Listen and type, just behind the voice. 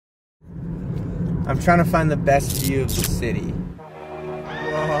I'm trying to find the best view of the city.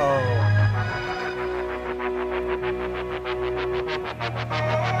 Whoa.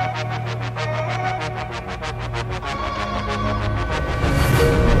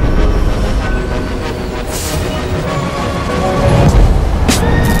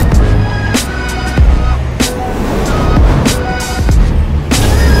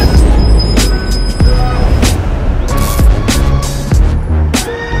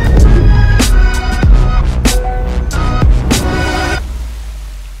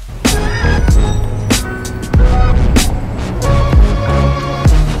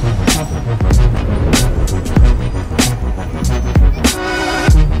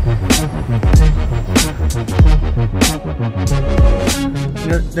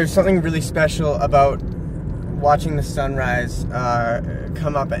 There's something really special about watching the sunrise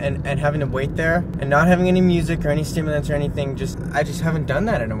come up and having to wait there and not having any music or any stimulants or anything. I just haven't done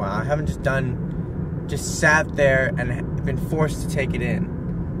that in a while. I haven't just sat there and been forced to take it in,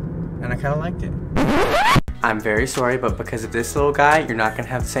 and I kind of liked it. I'm very sorry, but because of this little guy, you're not gonna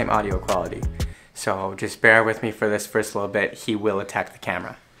have the same audio quality. So just bear with me for this first little bit. He will attack the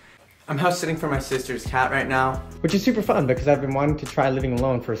camera. I'm house sitting for my sister's cat right now, which is super fun because I've been wanting to try living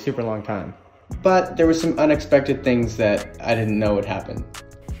alone for a super long time. But there were some unexpected things that I didn't know would happen.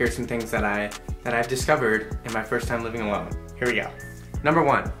 Here's some things that I've discovered in my first time living alone. Here we go. Number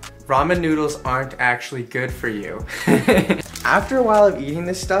 1, ramen noodles aren't actually good for you. After a while of eating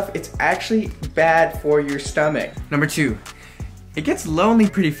this stuff, it's actually bad for your stomach. Number 2, it gets lonely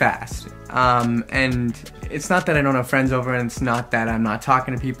pretty fast. And it's not that I don't have friends over, and it's not that I'm not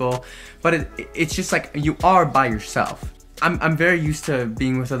talking to people, but it's just like you are by yourself. I'm very used to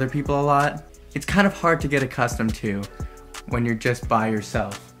being with other people a lot. It's kind of hard to get accustomed to when you're just by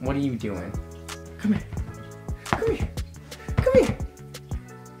yourself. What are you doing? Come here. Come here. Come here.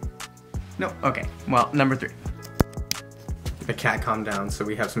 No, okay. Well, number 3. The cat calmed down, so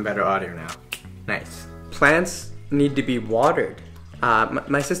we have some better audio now. Nice. Plants need to be watered.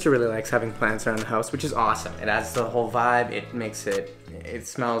 My sister really likes having plants around the house, which is awesome. It adds the whole vibe. It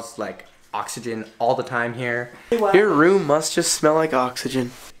smells like oxygen all the time here. Your room must just smell like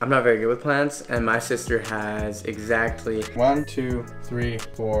oxygen. I'm not very good with plants, and my sister has exactly 1, 2, 3,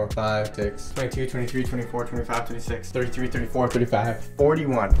 4, 5, 6, 22, 23, 24, 25, 26, 33, 34, 35,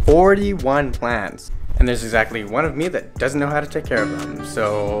 41 plants. And there's exactly one of me that doesn't know how to take care of them.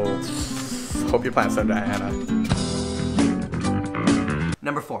 So hope your plants don't die, Hannah.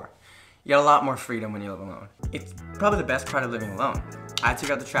 Number 4, you get a lot more freedom when you live alone. It's probably the best part of living alone. I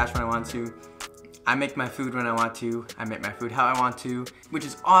take out the trash when I want to. I make my food when I want to. I make my food how I want to, which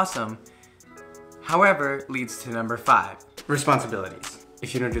is awesome. However, leads to number 5, responsibilities.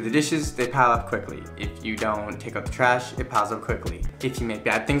 If you don't do the dishes, they pile up quickly. If you don't take out the trash, it piles up quickly. If you make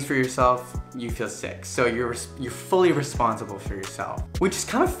bad things for yourself, you feel sick. So you're fully responsible for yourself, which is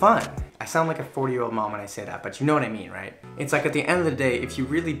kind of fun. I sound like a 40-year-old mom when I say that, but you know what I mean, right? It's like at the end of the day, if you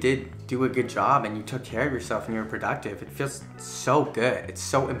really did do a good job and you took care of yourself and you were productive, it feels so good. It's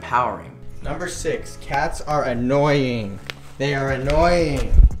so empowering. Number 6, cats are annoying. They are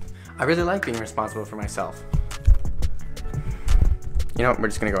annoying. I really like being responsible for myself. You know what, we're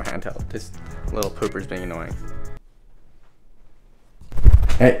just gonna go handheld. This little pooper's being annoying.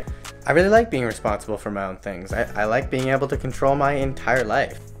 Hey. I really like being responsible for my own things. I like being able to control my entire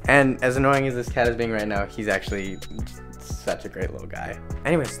life. And as annoying as this cat is being right now, he's actually such a great little guy.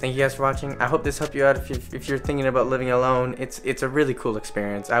 Anyways, thank you guys for watching. I hope this helped you out if you're thinking about living alone. It's a really cool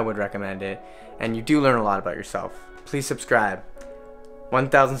experience. I would recommend it. And you do learn a lot about yourself. Please subscribe.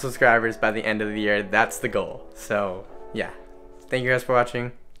 1,000 subscribers by the end of the year. That's the goal. So, yeah. Thank you guys for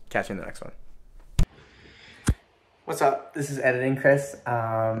watching. Catch you in the next one. What's up? This is Editing Chris.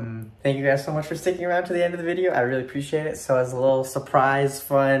 Thank you guys so much for sticking around to the end of the video. I really appreciate it. So as a little surprise,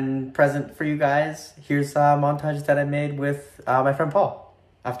 fun present for you guys, here's a montage that I made with my friend Paul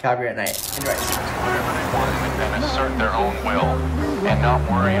of Calgary at Night. Enjoy. Whatever they want and assert their own will and not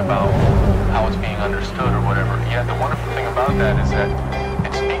worry about how it's being understood or whatever. Yeah, the wonderful thing about that is that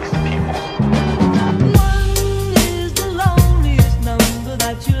it speaks to people.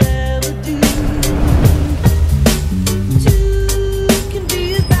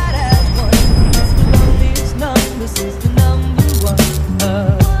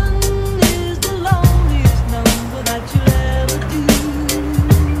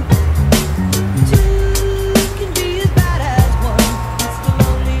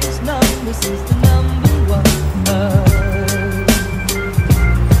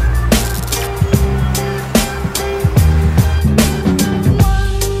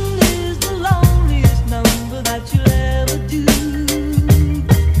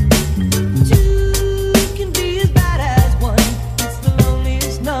 Two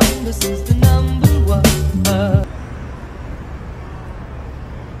was the number